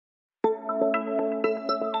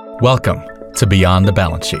Welcome to Beyond the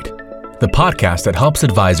Balance Sheet, the podcast that helps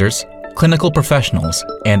advisors, clinical professionals,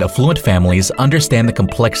 and affluent families understand the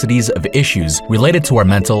complexities of issues related to our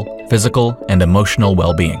mental, physical, and emotional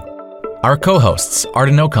well-being. Our co-hosts,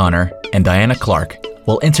 Arden O'Connor and Diana Clark,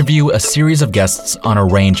 will interview a series of guests on a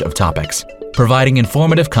range of topics, providing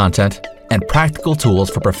informative content and practical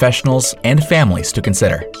tools for professionals and families to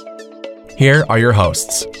consider. Here are your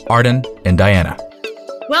hosts, Arden and Diana.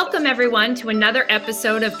 Welcome, everyone, to another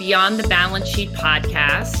episode of Beyond the Balance Sheet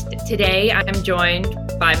podcast. Today, I'm joined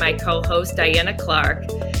by my co-host, Diana Clark,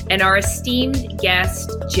 and our esteemed guest,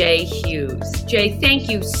 Jay Hughes. Jay, thank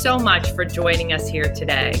you so much for joining us here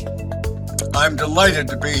today. I'm delighted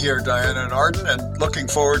to be here, Diana and Arden, and looking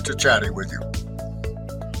forward to chatting with you.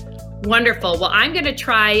 Wonderful. Well, I'm going to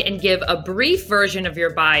try and give a brief version of your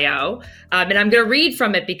bio, and I'm going to read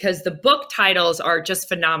from it because the book titles are just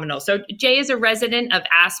phenomenal. So Jay is a resident of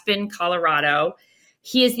Aspen, Colorado.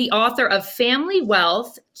 He is the author of Family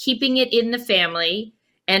Wealth, Keeping It in the Family,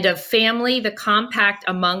 and of Family, the Compact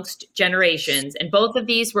Amongst Generations. And both of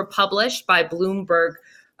these were published by Bloomberg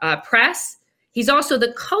Press. He's also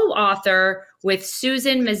the co-author with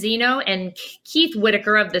Susan Mazzino and Keith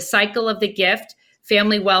Whitaker of The Cycle of the Gift,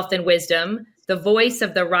 Family Wealth and Wisdom, The Voice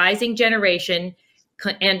of the Rising Generation,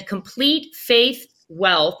 and Complete Faith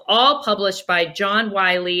Wealth, all published by John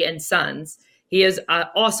Wiley and Sons. He is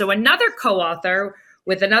also another co-author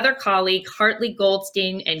with another colleague, Hartley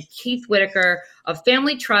Goldstein and Keith Whitaker, of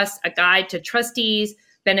Family Trust, A Guide to Trustees,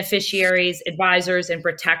 Beneficiaries, Advisors, and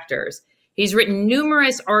Protectors. He's written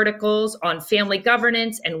numerous articles on family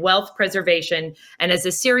governance and wealth preservation and has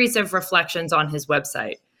a series of reflections on his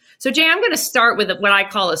website. So, Jay, I'm going to start with what I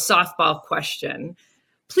call a softball question.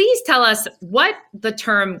 Please tell us what the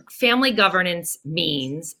term family governance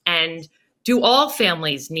means, and do all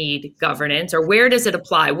families need governance, or where does it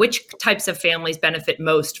apply? Which types of families benefit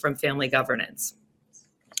most from family governance?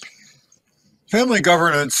 Family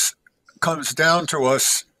governance comes down to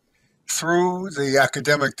us through the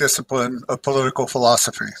academic discipline of political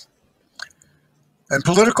philosophy. And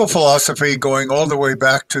political philosophy, going all the way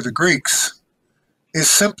back to the Greeks, is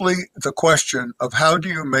simply the question of how do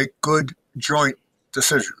you make good joint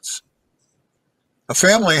decisions. A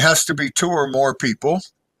family has to be two or more people.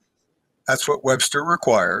 That's what Webster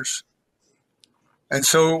requires. And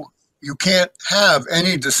so you can't have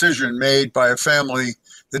any decision made by a family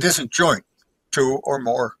that isn't joint, two or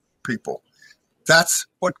more people. That's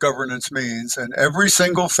what governance means. And every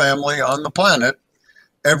single family on the planet,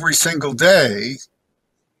 every single day,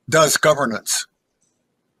 does governance.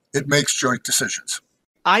 It makes joint decisions.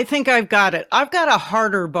 I think I've got it. I've got a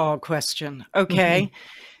harder ball question. Okay.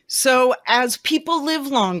 So as people live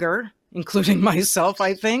longer, including myself,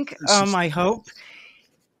 I think, I hope,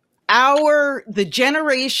 the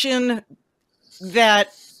generation that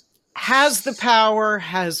has the power,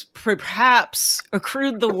 has perhaps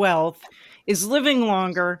accrued the wealth, is living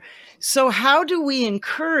longer. So how do we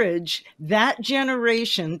encourage that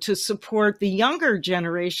generation to support the younger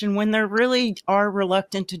generation when they really are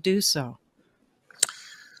reluctant to do so?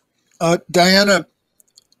 Diana,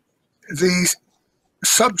 the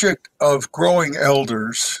subject of growing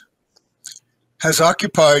elders has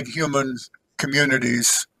occupied human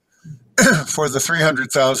communities for the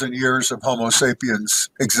 300,000 years of Homo sapiens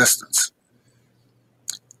existence.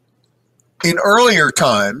 In earlier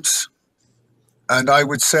times, and I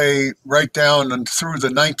would say right down and through the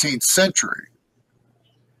 19th century,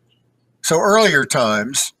 so earlier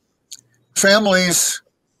times, families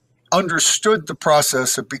understood the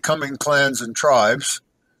process of becoming clans and tribes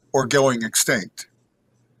or going extinct.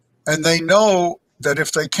 And they know that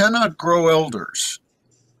if they cannot grow elders,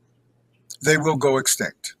 they will go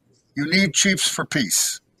extinct. You need chiefs for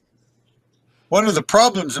peace. One of the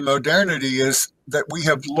problems in modernity is that we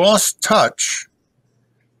have lost touch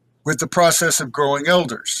with the process of growing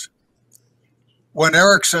elders. When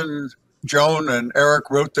Erickson, Joan, and Eric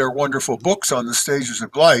wrote their wonderful books on the stages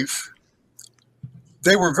of life,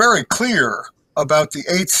 they were very clear about the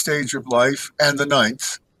 8th stage of life and the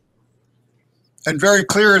 9th, and very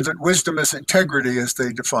clear that wisdom is integrity, as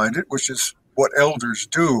they defined it, which is what elders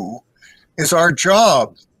do, is our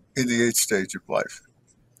job in the 8th stage of life.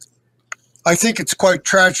 I think it's quite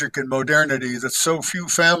tragic in modernity that so few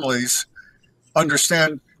families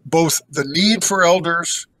understand both the need for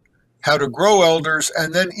elders, how to grow elders,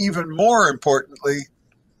 and then even more importantly,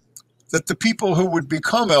 that the people who would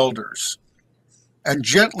become elders and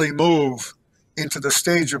gently move into the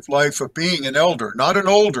stage of life of being an elder, not an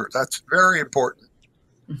older, that's very important,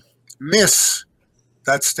 miss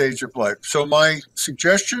that stage of life. So my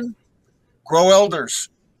suggestion, grow elders.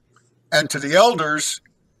 And to the elders,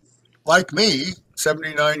 like me,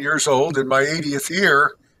 79 years old in my 80th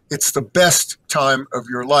year, it's the best time of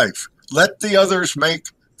your life. Let the others make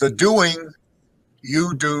the doing,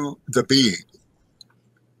 you do the being.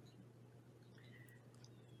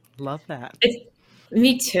 Love that.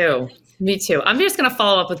 Me too. Me too. I'm just going to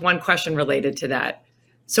follow up with one question related to that.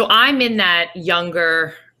 So I'm in that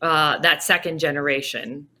younger, that second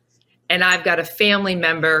generation, and I've got a family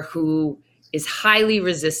member who is highly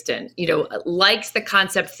resistant, likes the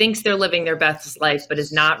concept, thinks they're living their best life, but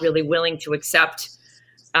is not really willing to accept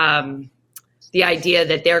the idea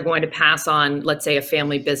that they're going to pass on, let's say, a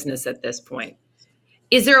family business at this point.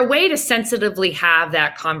 Is there a way to sensitively have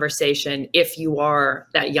that conversation if you are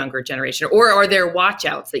that younger generation, or are there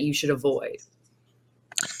watch-outs that you should avoid?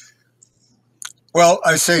 Well,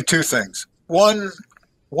 I say two things. One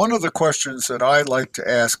of the questions that I like to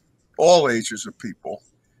ask all ages of people,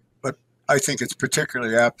 but I think it's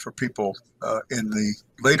particularly apt for people in the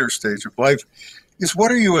later stage of life, is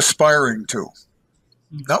what are you aspiring to?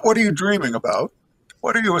 Not what are you dreaming about,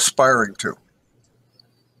 what are you aspiring to?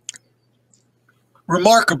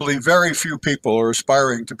 Remarkably, very few people are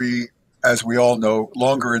aspiring to be, as we all know,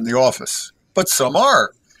 longer in the office, but some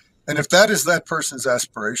are. And if that is that person's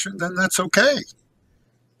aspiration, then that's okay.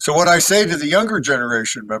 So what I say to the younger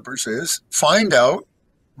generation members is find out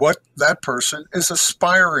what that person is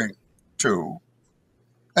aspiring to,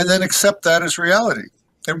 and then accept that as reality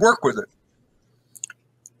and work with it.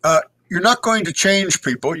 You're not going to change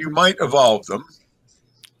people. You might evolve them.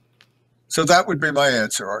 So that would be my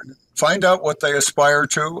answer, Arden. Find out what they aspire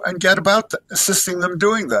to and get about assisting them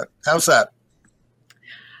doing that. How's that?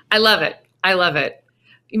 I love it. I love it.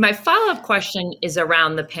 My follow-up question is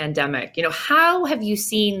around the pandemic. How have you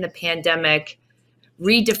seen the pandemic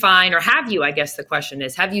redefine, or have you, I guess the question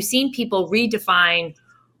is, have you seen people redefine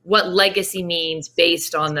what legacy means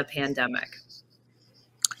based on the pandemic?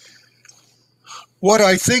 What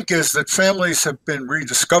I think is that families have been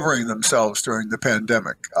rediscovering themselves during the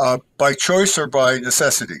pandemic, by choice or by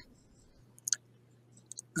necessity.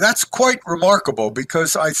 That's quite remarkable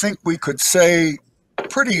because I think we could say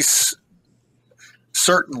pretty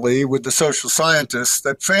certainly with the social scientists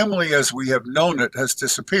that family as we have known it has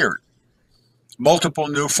disappeared. Multiple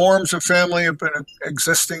new forms of family have been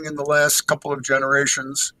existing in the last couple of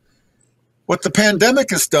generations. What the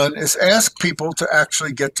pandemic has done is ask people to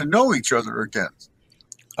actually get to know each other again,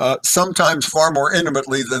 sometimes far more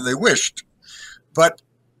intimately than they wished. But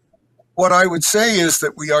what I would say is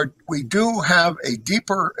that we do have a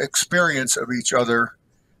deeper experience of each other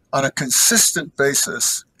on a consistent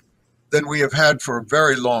basis than we have had for a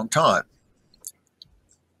very long time.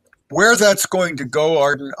 Where that's going to go,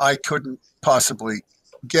 Arden, I couldn't possibly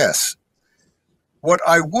guess. What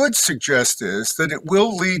I would suggest is that it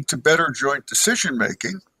will lead to better joint decision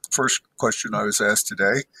making, first question I was asked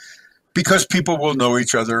today, because people will know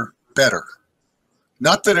each other better.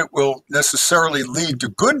 Not that it will necessarily lead to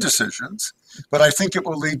good decisions, but I think it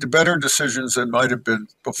will lead to better decisions than might have been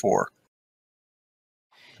before.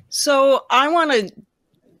 So I want to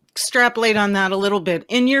extrapolate on that a little bit.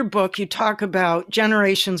 In your book, you talk about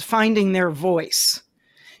generations finding their voice.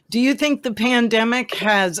 Do you think the pandemic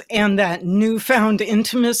and that newfound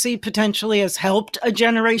intimacy potentially has helped a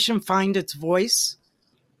generation find its voice?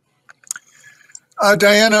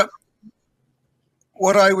 Diana,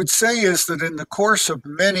 what I would say is that in the course of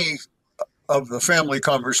many of the family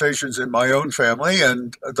conversations in my own family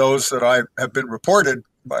and those that I have been reported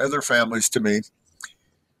by other families to me,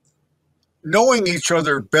 knowing each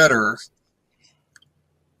other better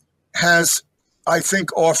has, I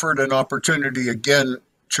think, offered an opportunity again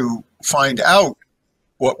to find out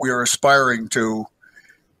what we are aspiring to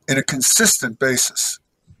in a consistent basis.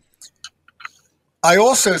 I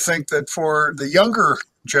also think that for the younger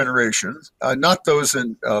generation, not those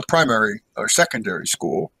in primary or secondary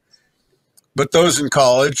school, but those in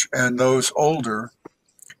college and those older,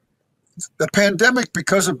 the pandemic,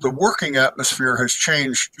 because of the working atmosphere has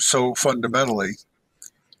changed so fundamentally,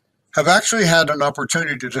 have actually had an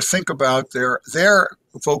opportunity to think about their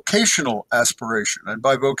vocational aspiration. And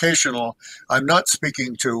by vocational, I'm not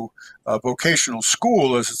speaking to vocational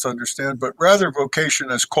school as it's understood, but rather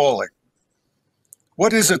vocation as calling.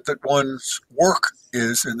 What is it that one's work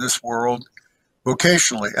is in this world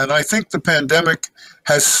vocationally? And I think the pandemic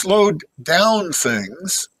has slowed down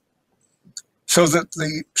things so that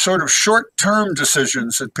the sort of short-term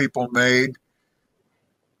decisions that people made,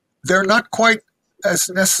 they're not quite as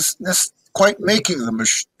quite making them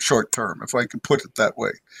as short-term, if I can put it that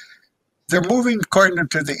way. They're moving kind of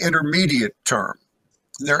to the intermediate term.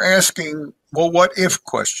 They're asking, well, what if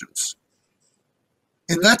questions?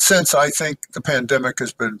 In that sense, I think the pandemic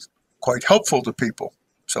has been quite helpful to people.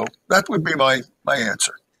 So that would be my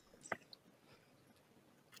answer.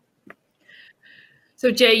 So,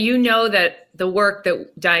 Jay, you know that the work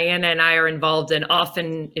that Diana and I are involved in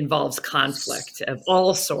often involves conflict of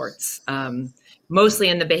all sorts, mostly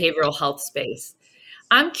in the behavioral health space.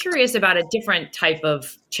 I'm curious about a different type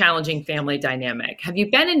of challenging family dynamic. Have you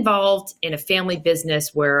been involved in a family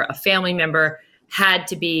business where a family member had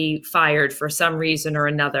to be fired for some reason or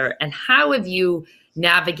another? And how have you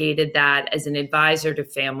navigated that as an advisor to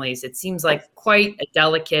families? It seems like quite a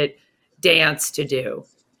delicate dance to do.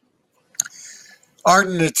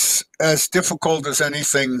 Arden, it's as difficult as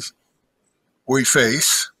anything we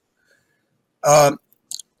face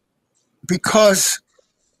because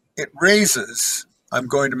it raises, I'm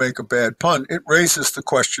going to make a bad pun, it raises the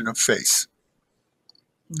question of face.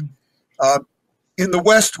 In the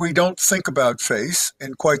West, we don't think about face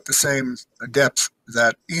in quite the same depth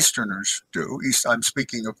that Easterners do. I'm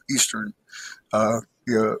speaking of Eastern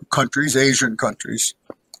countries, Asian countries.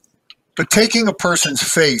 But taking a person's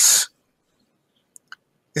face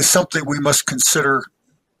is something we must consider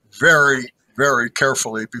very, very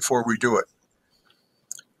carefully before we do it.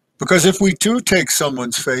 Because if we do take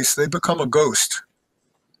someone's face, they become a ghost.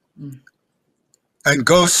 And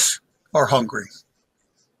ghosts are hungry.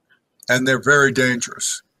 And they're very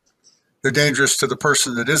dangerous. They're dangerous to the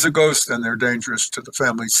person that is a ghost, and they're dangerous to the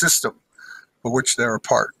family system for which they're a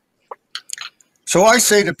part. So I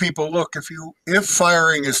say to people, look, if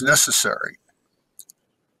firing is necessary,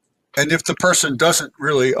 and if the person doesn't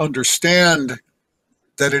really understand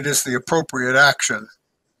that it is the appropriate action,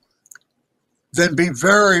 then be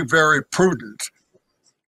very, very prudent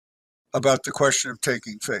about the question of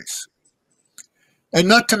taking face. And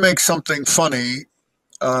not to make something funny,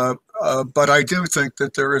 but I do think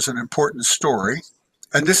that there is an important story,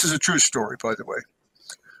 and this is a true story, by the way,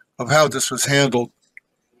 of how this was handled.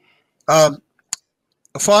 A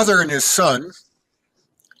father and his son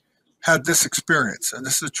had this experience, and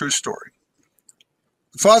this is a true story.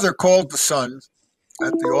 The father called the son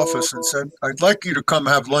at the office and said, I'd like you to come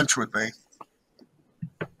have lunch with me.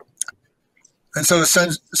 And so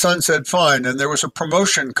the son said, fine. And there was a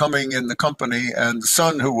promotion coming in the company, and the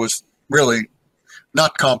son, who was really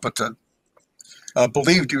not competent,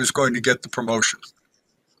 believed he was going to get the promotion.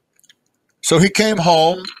 So he came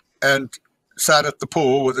home and sat at the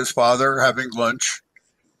pool with his father having lunch.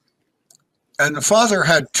 And the father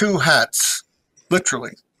had two hats,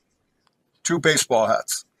 literally, two baseball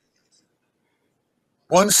hats.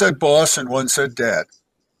 One said boss and one said dad.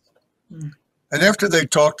 And after they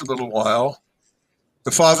talked a little while,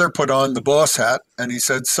 the father put on the boss hat and he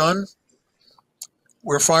said, son,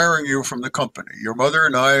 we're firing you from the company. Your mother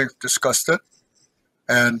and I discussed it,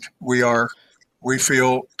 and we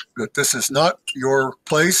feel that this is not your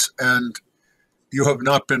place and you have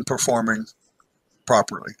not been performing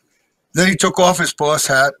properly. Then he took off his boss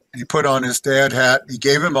hat, he put on his dad hat, he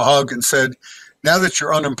gave him a hug and said, now that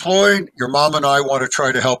you're unemployed, your mom and I want to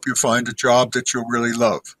try to help you find a job that you'll really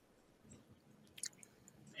love.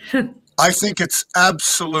 I think it's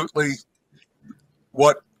absolutely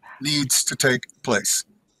what needs to take place.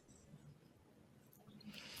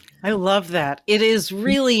 I love that. It is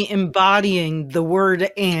really embodying the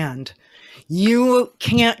word and. You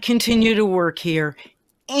can't continue to work here,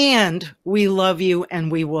 and we love you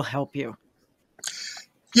and we will help you.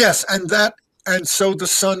 Yes, and so the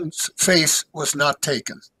son's face was not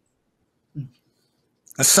taken.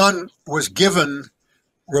 The son was given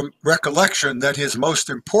recollection that his most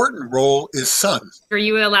important role is son. Are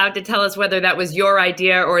you allowed to tell us whether that was your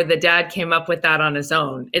idea or the dad came up with that on his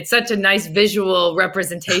own? It's such a nice visual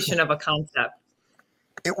representation of a concept.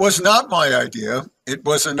 It was not my idea. It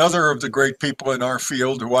was another of the great people in our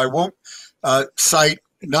field who I won't cite,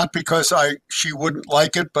 not because she wouldn't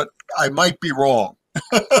like it, but I might be wrong.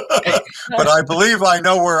 But I believe I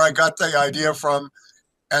know where I got the idea from,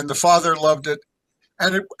 and the father loved it.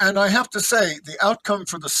 And I have to say, the outcome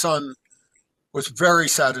for the son was very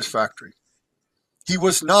satisfactory. He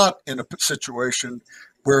was not in a situation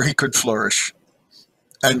where he could flourish.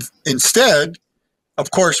 And instead, of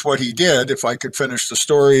course, what he did, if I could finish the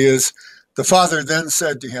story, is the father then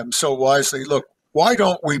said to him so wisely, look, why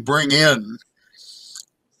don't we bring in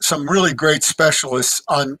some really great specialists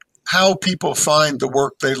on how people find the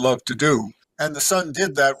work they love to do? And the son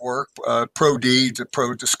did that work, pro-D to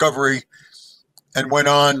pro-discovery, and went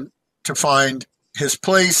on to find his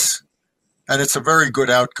place, and it's a very good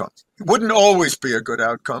outcome. It wouldn't always be a good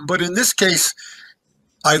outcome, but in this case,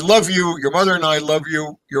 I love you, your mother and I love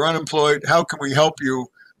you, you're unemployed, how can we help you?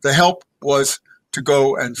 The help was to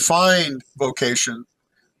go and find vocation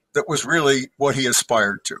that was really what he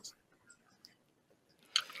aspired to.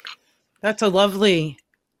 That's a lovely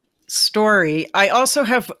story.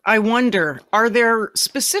 I wonder, are there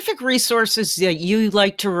specific resources that you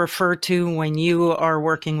like to refer to when you are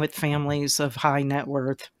working with families of high net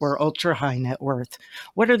worth or ultra high net worth?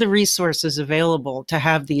 What are the resources available to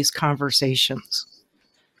have these conversations?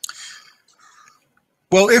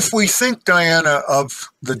 Well, if we think, Diana, of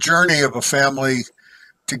the journey of a family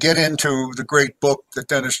to get into the great book that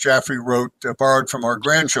Dennis Jaffrey wrote, Borrowed from Our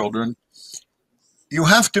Grandchildren, you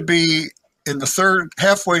have to be in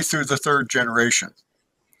halfway through the third generation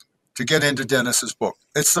to get into Dennis's book.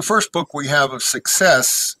 It's the first book we have of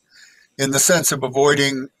success in the sense of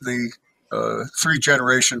avoiding the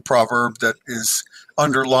three-generation proverb that is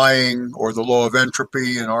underlying, or the law of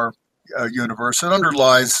entropy in our universe. It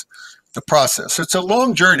underlies the process. It's a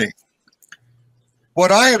long journey.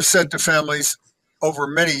 What I have said to families over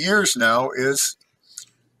many years now is,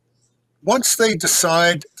 once they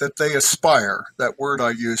decide that they aspire, that word I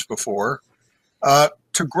used before,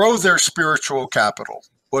 to grow their spiritual capital,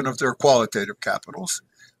 one of their qualitative capitals,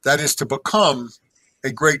 that is to become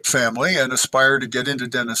a great family and aspire to get into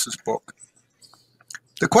Dennis's book.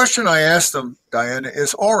 The question I ask them, Diana,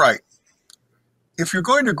 is, all right, if you're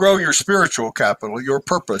going to grow your spiritual capital, your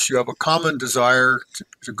purpose, you have a common desire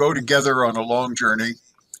to go together on a long journey,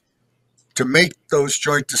 to make those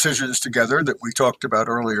joint decisions together that we talked about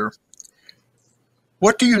earlier,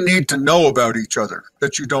 what do you need to know about each other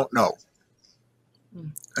that you don't know?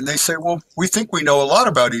 And they say, well, we think we know a lot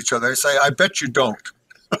about each other. I say, I bet you don't.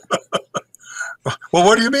 Well,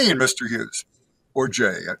 what do you mean, Mr. Hughes? Or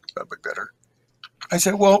Jay, that'd be better. I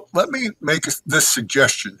said, well, let me make this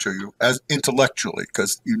suggestion to you as intellectually,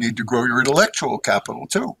 because you need to grow your intellectual capital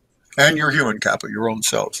too, and your human capital, your own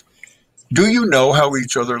selves. Do you know how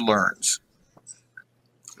each other learns?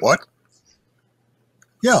 What?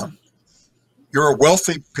 Yeah. You're a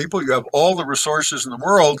wealthy people, you have all the resources in the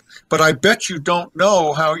world, but I bet you don't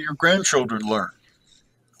know how your grandchildren learn,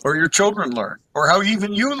 or your children learn, or how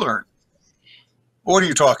even you learn. What are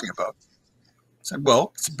you talking about? I said,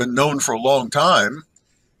 well, it's been known for a long time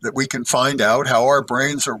that we can find out how our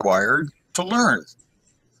brains are wired to learn.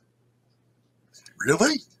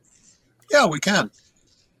 Really? Yeah, we can.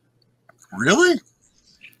 Really?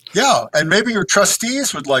 Yeah, and maybe your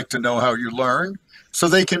trustees would like to know how you learn so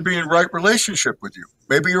they can be in right relationship with you.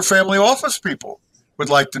 Maybe your family office people would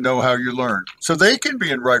like to know how you learn so they can be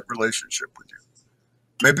in right relationship with you.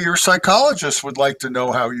 Maybe your psychologist would like to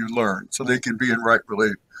know how you learn so they can be in right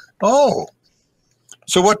relationship. Oh,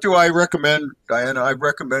 so what do I recommend, Diana? I've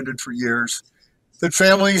recommended for years that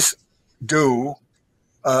families do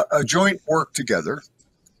a joint work together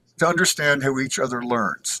to understand how each other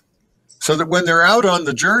learns, so that when they're out on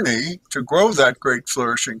the journey to grow that great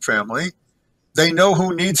flourishing family, they know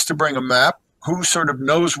who needs to bring a map, who sort of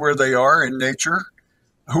knows where they are in nature,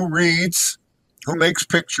 who reads, who makes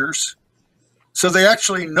pictures. So they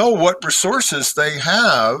actually know what resources they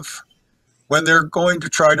have when they're going to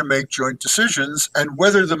try to make joint decisions, and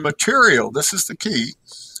whether the material, this is the key,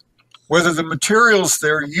 whether the materials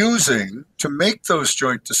they're using to make those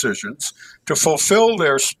joint decisions to fulfill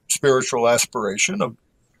their spiritual aspiration of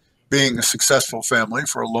being a successful family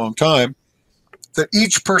for a long time, that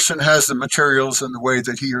each person has the materials in the way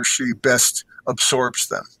that he or she best absorbs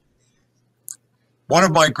them. One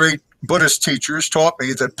of my great Buddhist teachers taught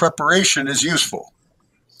me that preparation is useful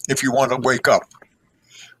if you want to wake up.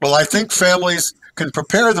 Well, I think families can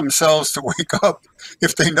prepare themselves to wake up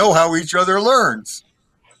if they know how each other learns.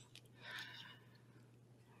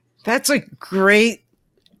 That's a great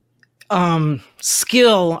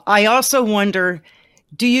skill. I also wonder,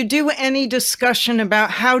 do you do any discussion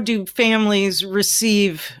about how do families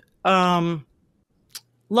receive love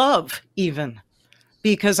even?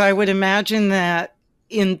 Because I would imagine that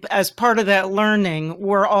as part of that learning,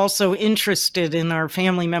 we're also interested in our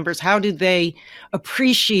family members. How do they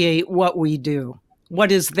appreciate what we do?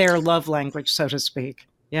 What is their love language, so to speak?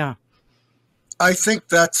 Yeah. I think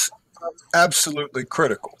that's absolutely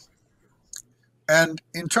critical. And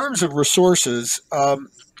in terms of resources,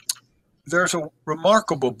 there's a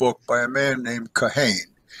remarkable book by a man named Kahane,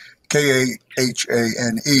 Kahane,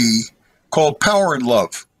 called Power and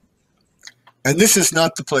Love. And this is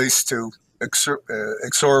not the place to excerpt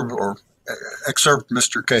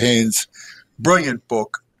Mr. Kahane's brilliant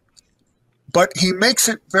book, but he makes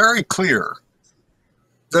it very clear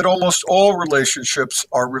that almost all relationships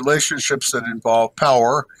are relationships that involve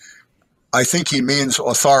power. I think he means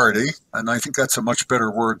authority, and I think that's a much better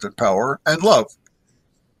word than power, and love.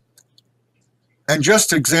 And just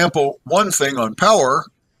to example one thing on power,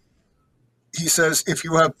 he says, if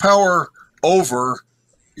you have power over,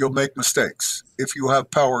 you'll make mistakes. If you have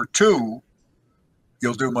power to,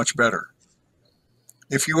 you'll do much better.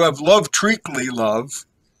 If you have love, treacly love,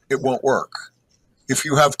 it won't work. If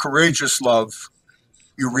you have courageous love,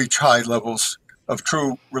 you reach high levels of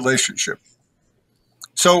true relationship.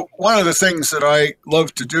 So one of the things that I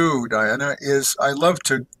love to do, Diana, is I love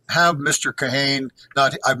to have Mr. Kahane,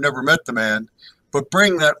 I've never met the man, but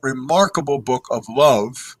bring that remarkable book of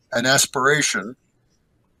love and aspiration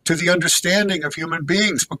to the understanding of human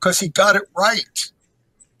beings, because he got it right.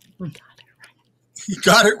 He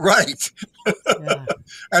got it right. Yeah.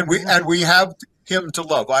 and we have him to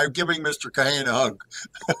love. I'm giving Mr. Kahane a hug.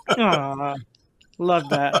 Aww, love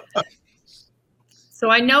that. So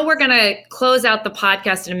I know we're going to close out the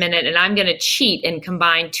podcast in a minute, and I'm going to cheat and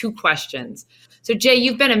combine two questions. So Jay,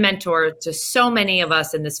 you've been a mentor to so many of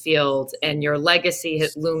us in this field, and your legacy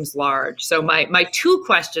looms large. So my two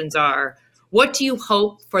questions are, what do you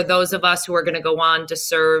hope for those of us who are going to go on to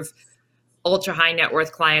serve ultra high net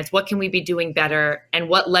worth clients? What can we be doing better? And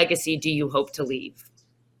what legacy do you hope to leave?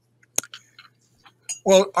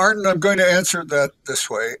 Well, Arden, I'm going to answer that this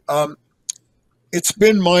way. It's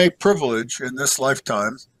been my privilege in this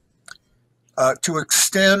lifetime to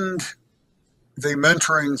extend the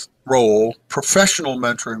mentoring role, professional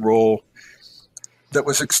mentoring role, that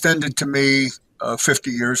was extended to me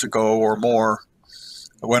 50 years ago or more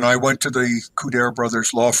when I went to the Couder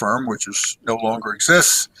Brothers law firm, which no longer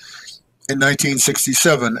exists, in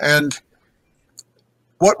 1967. And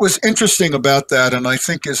what was interesting about that, and I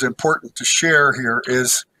think is important to share here,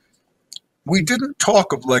 is we didn't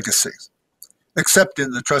talk of legacy. Except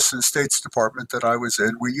in the Trust and Estates Department that I was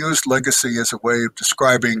in. We used legacy as a way of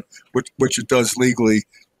describing, which it does legally,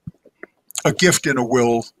 a gift in a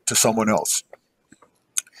will to someone else.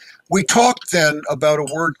 We talked then about a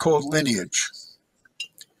word called lineage.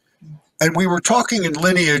 And we were talking in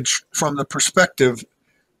lineage from the perspective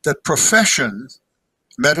that profession,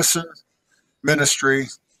 medicine, ministry,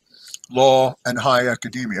 law, and high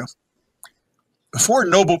academia, the four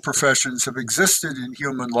noble professions have existed in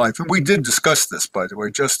human life. And we did discuss this, by the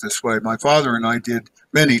way, just this way. My father and I did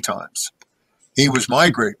many times. He was my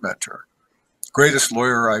great mentor, greatest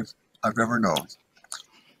lawyer I've ever known.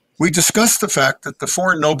 We discussed the fact that the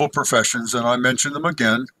four noble professions, and I mention them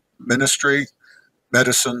again, ministry,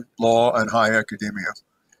 medicine, law, and high academia,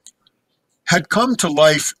 had come to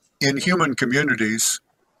life in human communities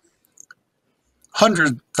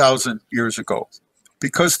 100,000 years ago,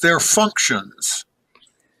 because their functions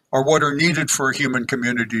are what are needed for a human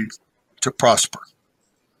community to prosper.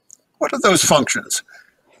 What are those functions?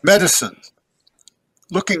 Medicine,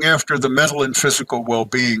 looking after the mental and physical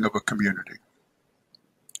well-being of a community.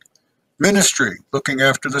 Ministry, looking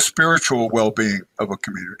after the spiritual well-being of a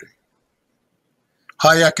community.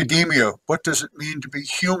 High academia, what does it mean to be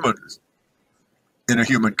human in a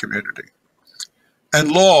human community?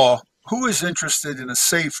 And law, who is interested in a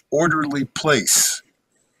safe, orderly place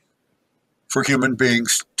for human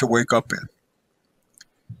beings to wake up in?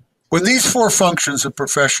 When these four functions of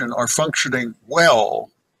profession are functioning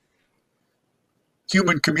well,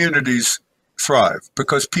 human communities thrive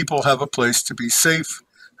because people have a place to be safe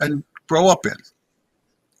and grow up in.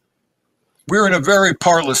 We're in a very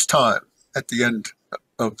parlous time at the end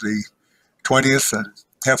of the 20th and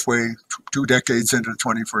halfway 2 decades into the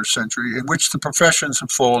 21st century, in which the professions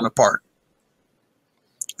have fallen apart.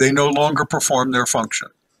 They no longer perform their function.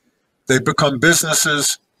 They become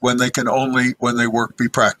businesses when they work be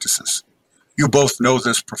practices. You both know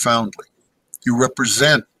this profoundly. You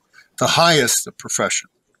represent the highest of profession.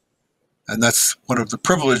 And that's one of the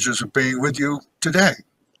privileges of being with you today.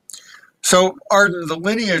 So, Arden, the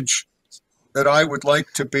lineage that I would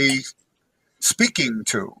like to be speaking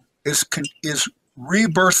to is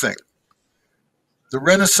rebirthing the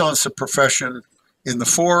renaissance of profession in the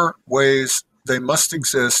four ways they must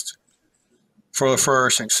exist for a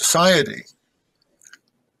flourishing society.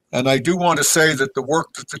 And I do want to say that the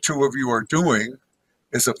work that the two of you are doing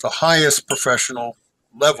is of the highest professional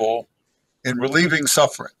level in relieving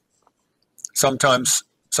suffering, sometimes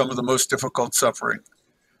some of the most difficult suffering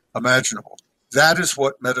imaginable. That is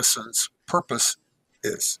what medicine's purpose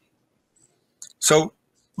is. So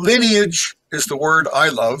lineage is the word I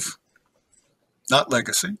love, not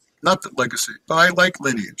legacy. Not that legacy, but I like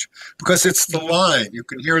lineage because it's the line. You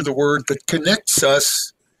can hear the word that connects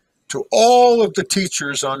us to all of the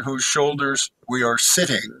teachers on whose shoulders we are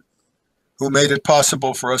sitting, who made it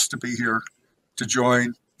possible for us to be here to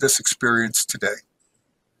join this experience today.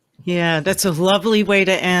 Yeah, that's a lovely way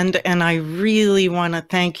to end. And I really want to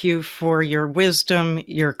thank you for your wisdom,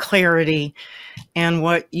 your clarity, and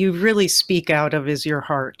what you really speak out of is your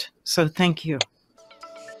heart. So thank you.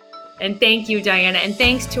 And thank you, Diana. And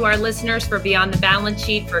thanks to our listeners for Beyond the Balance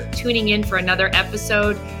Sheet for tuning in for another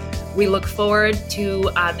episode. We look forward to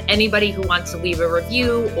anybody who wants to leave a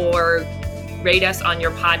review or rate us on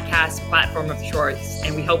your podcast platform of choice.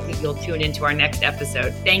 And we hope that you'll tune into our next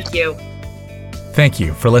episode. Thank you. Thank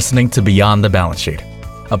you for listening to Beyond the Balance Sheet,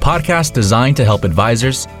 a podcast designed to help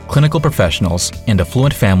advisors, clinical professionals, and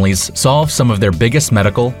affluent families solve some of their biggest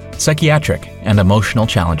medical, psychiatric, and emotional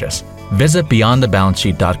challenges. Visit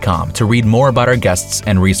beyondthebalancesheet.com to read more about our guests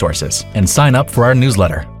and resources and sign up for our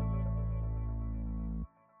newsletter.